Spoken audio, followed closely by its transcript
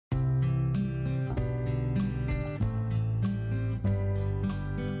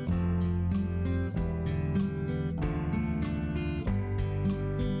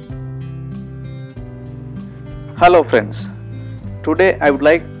Hello friends, today I would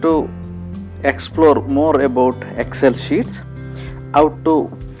like to explore more about Excel sheets, how to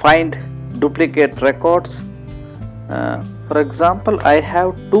find duplicate records. For example, I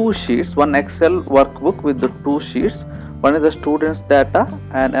have two sheets, one Excel workbook with the two sheets. One is the students data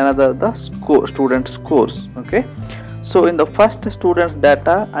and another the student scores. Okay, so in the first students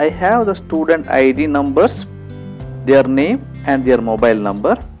data I have the student ID numbers, their name and their mobile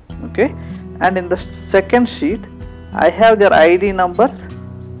number. Okay, and in the second sheet I have their ID numbers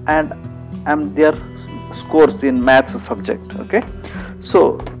and their scores in maths subject. Okay,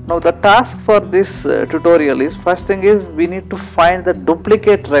 so now the task for this tutorial is, first thing is we need to find the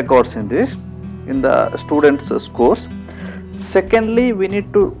duplicate records in the students scores. Secondly, we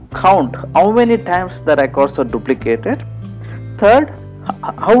need to count how many times the records are duplicated. Third,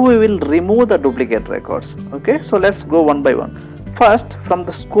 how we will remove the duplicate records. Okay, so let's go one by one. First, from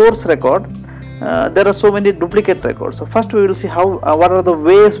the scores record, there are so many duplicate records. So first we will see what are the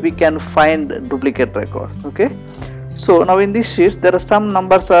ways we can find duplicate records. Okay, so now in these sheets there are some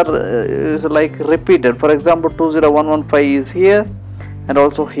numbers are like repeated. For example, 20115 is here and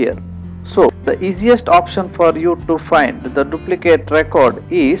also here. So the easiest option for you to find the duplicate record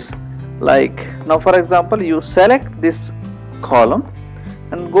is, like, now for example, you select this column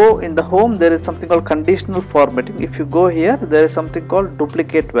and go in the home. There is something called conditional formatting. If you go here, there is something called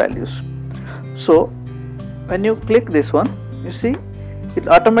duplicate values. So when you click this one, you see it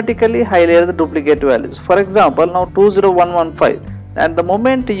automatically highlights the duplicate values. For example, now 20115, and the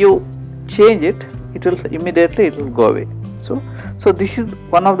moment you change it, it will immediately go away. So this is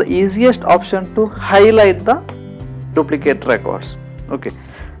one of the easiest option to highlight the duplicate records. Okay,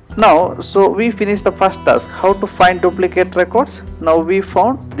 now so we finished the first task, how to find duplicate records. Now we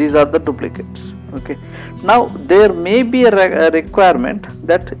found these are the duplicates. Okay, now there may be a requirement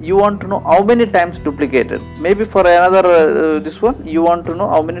that you want to know how many times duplicated. Maybe for another this one you want to know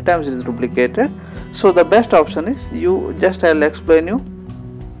how many times it is duplicated. So the best option is, I'll explain you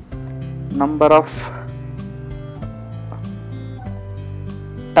number of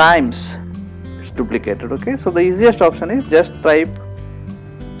times it's duplicated. Okay, so the easiest option is just type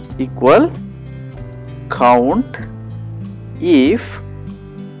equal count if.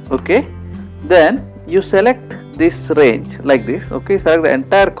 Okay, then you select this range like this. Okay, select the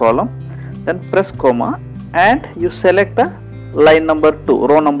entire column, then press comma and you select the line number 2,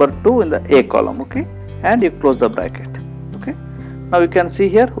 row number 2 in the A column. Okay, and you close the bracket. Okay, now you can see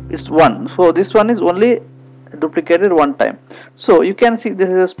here it's 1. So this one is only duplicated one time. So you can see this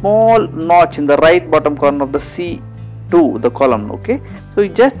is a small notch in the right bottom corner of the C2, the column. Okay, so you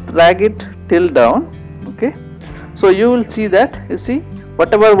just drag it till down. Okay, so you will see that, you see,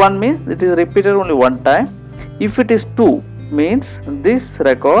 whatever 1 means it is repeated only one time. If it is 2 means this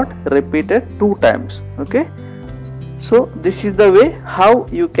record repeated 2 times. Okay, so this is the way how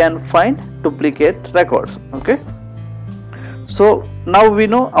you can find duplicate records. Okay, so now we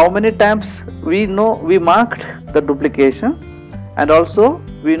know how many times we marked the duplication, and also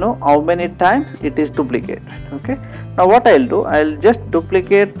we know how many times it is duplicated. Okay, now what I'll do, I'll just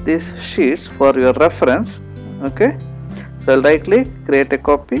duplicate these sheets for your reference. Okay, so I'll right click, create a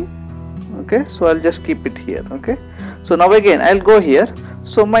copy. Okay, so I'll just keep it here. Okay, so now again I'll go here.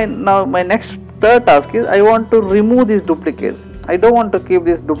 So my next third task is, I want to remove these duplicates. I don't want to keep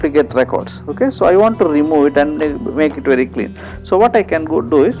these duplicate records. Okay, so I want to remove it and make it very clean. So what I can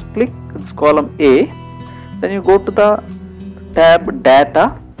do is click this column A, then you go to the tab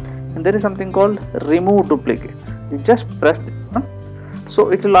data, and there is something called remove duplicates. You just press this one. So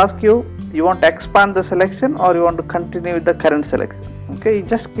it will ask you want to expand the selection or you want to continue with the current selection. Okay, you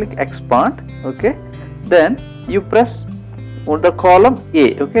just click expand. Okay, then you press on the column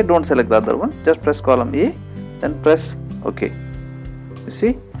A. Okay, don't select the other one, just press column A, then press OK. You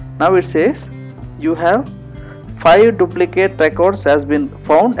see, now it says you have 5 duplicate records has been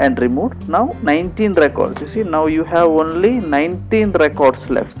found and removed. Now 19 records. You see, now you have only 19 records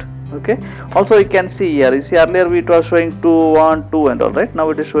left. Okay, also you can see here, you see earlier it was showing 2, 1, 2 and all, right? Now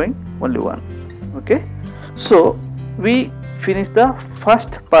it is showing only 1. Okay, so we finished the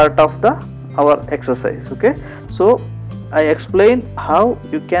first part of our exercise. Okay, so I explained how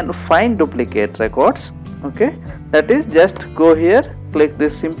you can find duplicate records. Okay, that is, just go here, click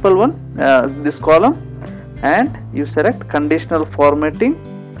this simple one, this column, and you select conditional formatting,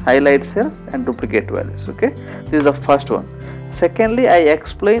 highlight cells and duplicate values. Okay, this is the first one. Secondly, I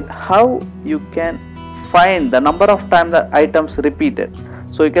explained how you can find the number of times the items repeated.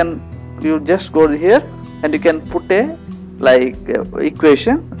 So you just go here and you can put a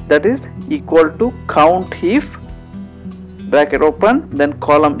equation, that is equal to count if bracket open, then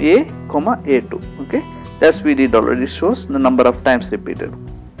column A comma A2. Okay, That's we did already, shows the number of times repeated.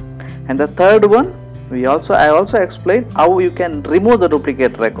 And the third one, I also explained how you can remove the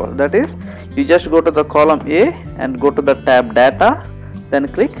duplicate record. That is, you just go to the column A and go to the tab data, then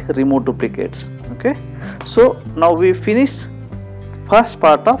click remove duplicates. Okay, so now we finish first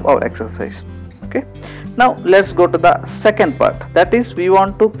part of our exercise. Okay, now let's go to the second part. That is, we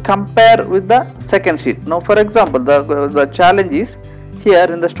want to compare with the second sheet. Now for example, the challenge is here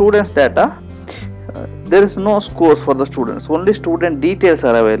in the students data, there is no scores for the students, only student details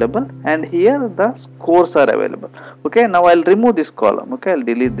are available, and here the scores are available. Okay, now I'll remove this column. Okay, I'll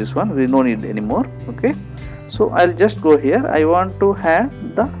delete this one, we don't need anymore. Okay, so I'll just go here. I want to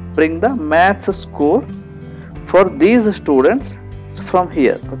bring the maths score for these students from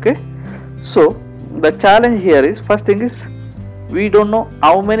here. Okay, so the challenge here is, first thing is, we don't know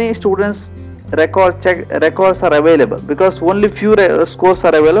how many students records are available, because only few scores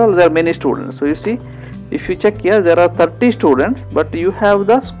are available. There are many students. So you see, if you check here, there are 30 students, but you have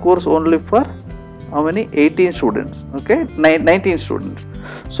the scores only for how many? 18 students. Okay, 19 students.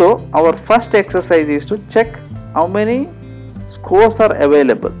 So our first exercise is to check how many scores are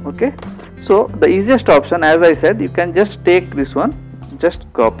available. Okay, so the easiest option, as I said, you can just take this one, just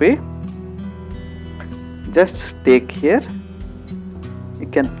copy, just take here, you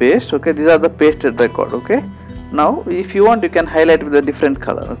can paste. Okay, these are the pasted record. Okay, now if you want, you can highlight with a different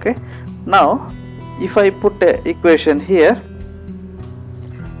color. Okay, now if I put a equation here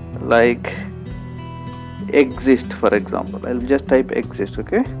like exist, for example, I'll just type exist.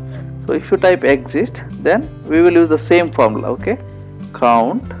 Okay, so if you type exist, then we will use the same formula. Okay,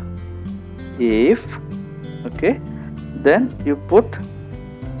 count if, okay, then you put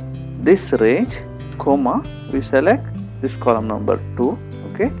this range, comma, we select this column number 2.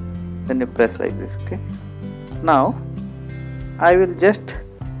 Okay, then you press like this. Okay, now I will just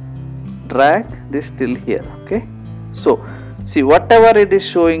drag this till here. Okay, so see, whatever it is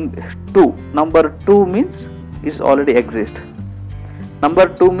showing 2, number 2 means it's already exist. Number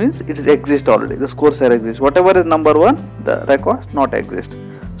 2 means it is exist already, the scores are exist. Whatever is number 1, the records not exist.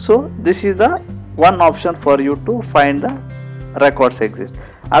 So this is the one option for you to find the records exist.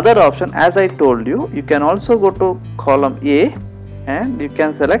 Other option, as I told you, you can also go to column A and you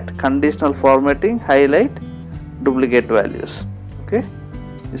can select conditional formatting, highlight duplicate values. Okay,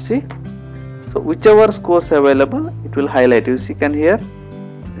 you see, so whichever scores available, it will highlight. You see,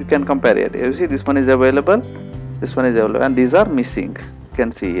 you can compare it. You see, this one is available, this one is available, and these are missing. You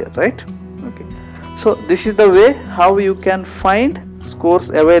can see here, right? Okay, so this is the way how you can find scores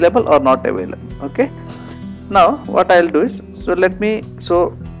available or not available. Okay, now what I'll do is,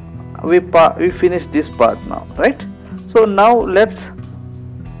 we finish this part now, right? So now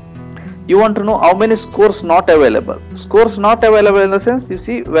you want to know how many scores not available. Scores not available in the sense, you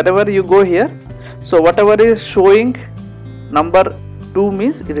see, wherever you go here, so whatever is showing number 2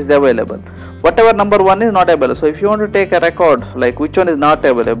 means it is available, whatever number 1 is not available. So if you want to take a record like which one is not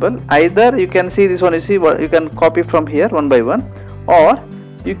available, either you can see this one, you see, you can copy from here one by one, or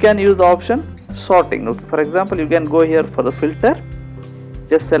you can use the option sorting. Okay, for example, you can go here for the filter,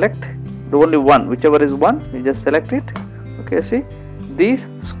 just select the only one, whichever is 1, you just select it. Okay, see, these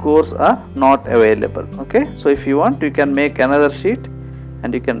scores are not available. Okay, so if you want, you can make another sheet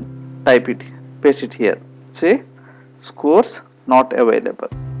and you can type it, paste it here, say scores not available.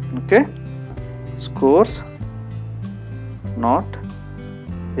 Okay, scores not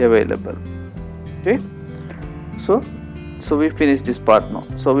available. Okay, so we finished this part now.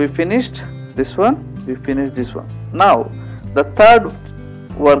 So we finished this one, we finished this one. Now the third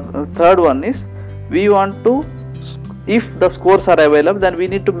one is, we want to, if the scores are available, then we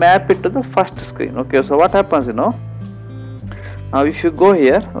need to map it to the first screen. Okay, so what happens, now if you go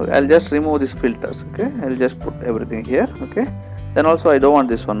here, I'll just remove these filters. Okay, I'll just put everything here. Okay, then also I don't want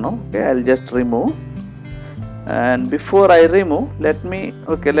this one now. Okay, I'll just remove, and before I remove, let me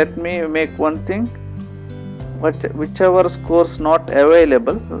make one thing, whichever scores not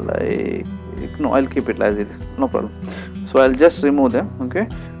available, like, no, I'll keep it like this, no problem. So I'll just remove them. Okay,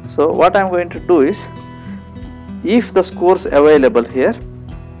 so what I'm going to do is, if the scores available here,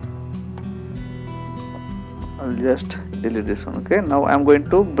 I'll just delete this one. Okay, now I'm going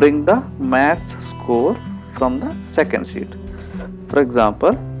to bring the maths score from the second sheet. For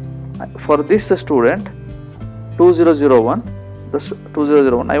example, for this student 2001,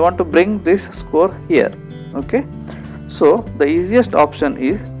 I want to bring this score here. Okay, so the easiest option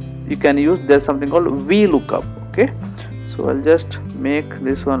is, you can use, there's something called VLOOKUP. Okay, so I'll just make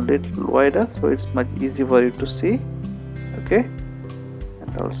this one little wider so it's much easy for you to see. Okay,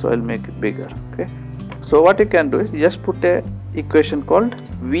 and also I'll make it bigger. Okay, so what you can do is, just put a equation called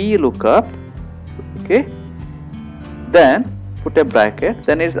VLOOKUP, okay. Then put a bracket,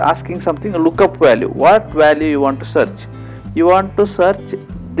 then it's asking something, a lookup value. What value you want to search? You want to search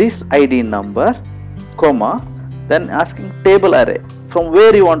this ID number, comma, then asking table array, from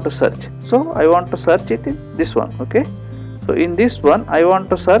where you want to search. So I want to search it in this one, okay. So in this one I want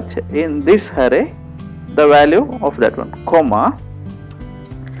to search in this array the value of that one, comma,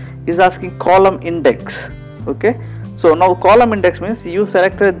 is asking column index, okay. So now column index means you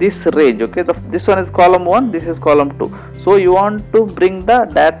selected this range, okay. This one is column 1, this is column 2. So you want to bring the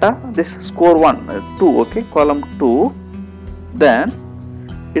data, this score 1, 2, okay, column 2. Then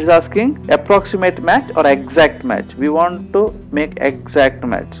it's asking approximate match or exact match. We want to make exact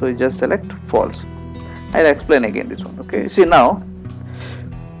match, so you just select false. I'll explain again this one, okay. See, now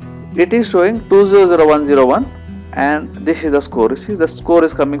it is showing 200101 and this is the score. You see the score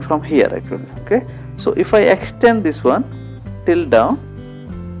is coming from here actually, okay. So if I extend this one till down,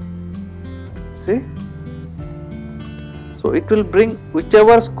 see, so it will bring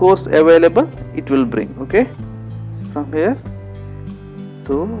whichever scores available, it will bring, okay. From here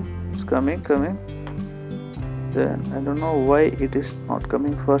to it's coming, then I don't know why it is not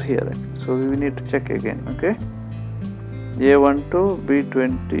coming for here, so we need to check again, okay. A1 to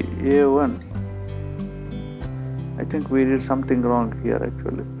B20, A1, I think we did something wrong here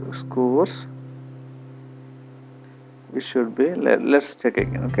actually. Scores, it should be, let's check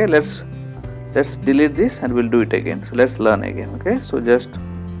again, okay. Let's delete this and we'll do it again. So let's learn again, okay. So just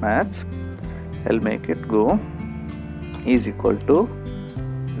maths, I'll make it go is equal to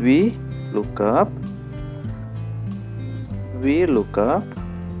v lookup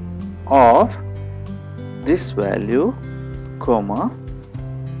of this value, comma,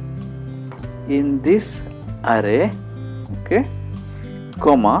 in this array, okay,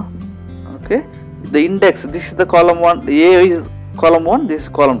 comma, okay, the index, this is the column 1, A is column 1, this is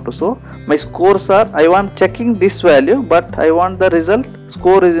column 2. So my scores are, I want checking this value, but I want the result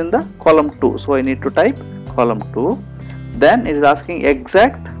score is in the column 2, so I need to type column 2. Then it is asking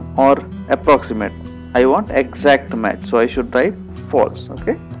exact or approximate. I want exact match, so I should type false,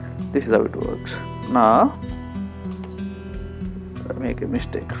 okay. This is how it works. Now make a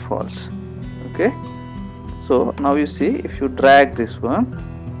mistake, false, okay. So now you see, if you drag this one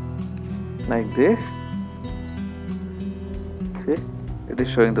like this, see, it is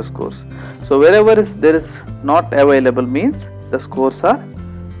showing the scores. So wherever there is not available means the scores are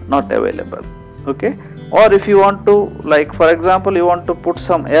not available, okay. Or if you want to, like for example, you want to put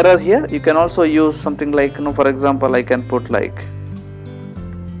some error here, you can also use something like, you know, for example, I can put like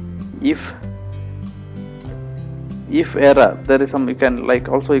if error, there is some, you can like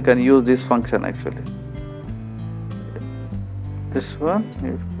also you can use this function actually. This one,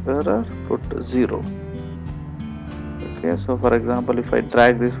 if error, put 0, okay. So for example, if I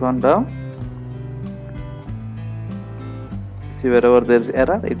drag this one down, see wherever there is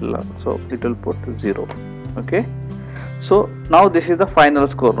error, it will put 0, okay. So now this is the final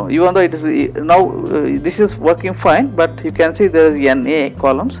score. Now even though it is this is working fine, but you can see there is NA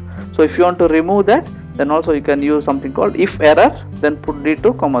columns. So if you want to remove that, then also you can use something called if error, then put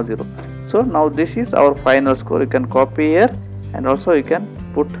D2, 0. So now this is our final score. You can copy here and also you can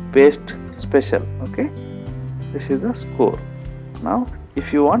put paste special, okay. This is the score. Now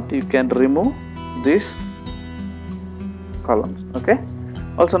if you want, you can remove this columns, okay.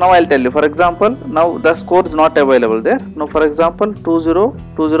 Also now I'll tell you, for example, now the score is not available there. Now for example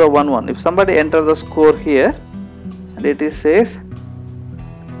 202011, if somebody enters the score here and it is says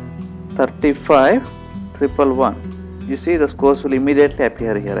 35111, you see the scores will immediately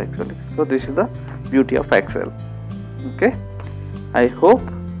appear here actually. So this is the beauty of Excel, okay. I hope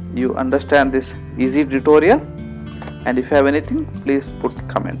you understand this easy tutorial, and if you have anything, please put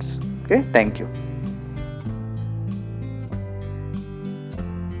comments, okay. Thank you.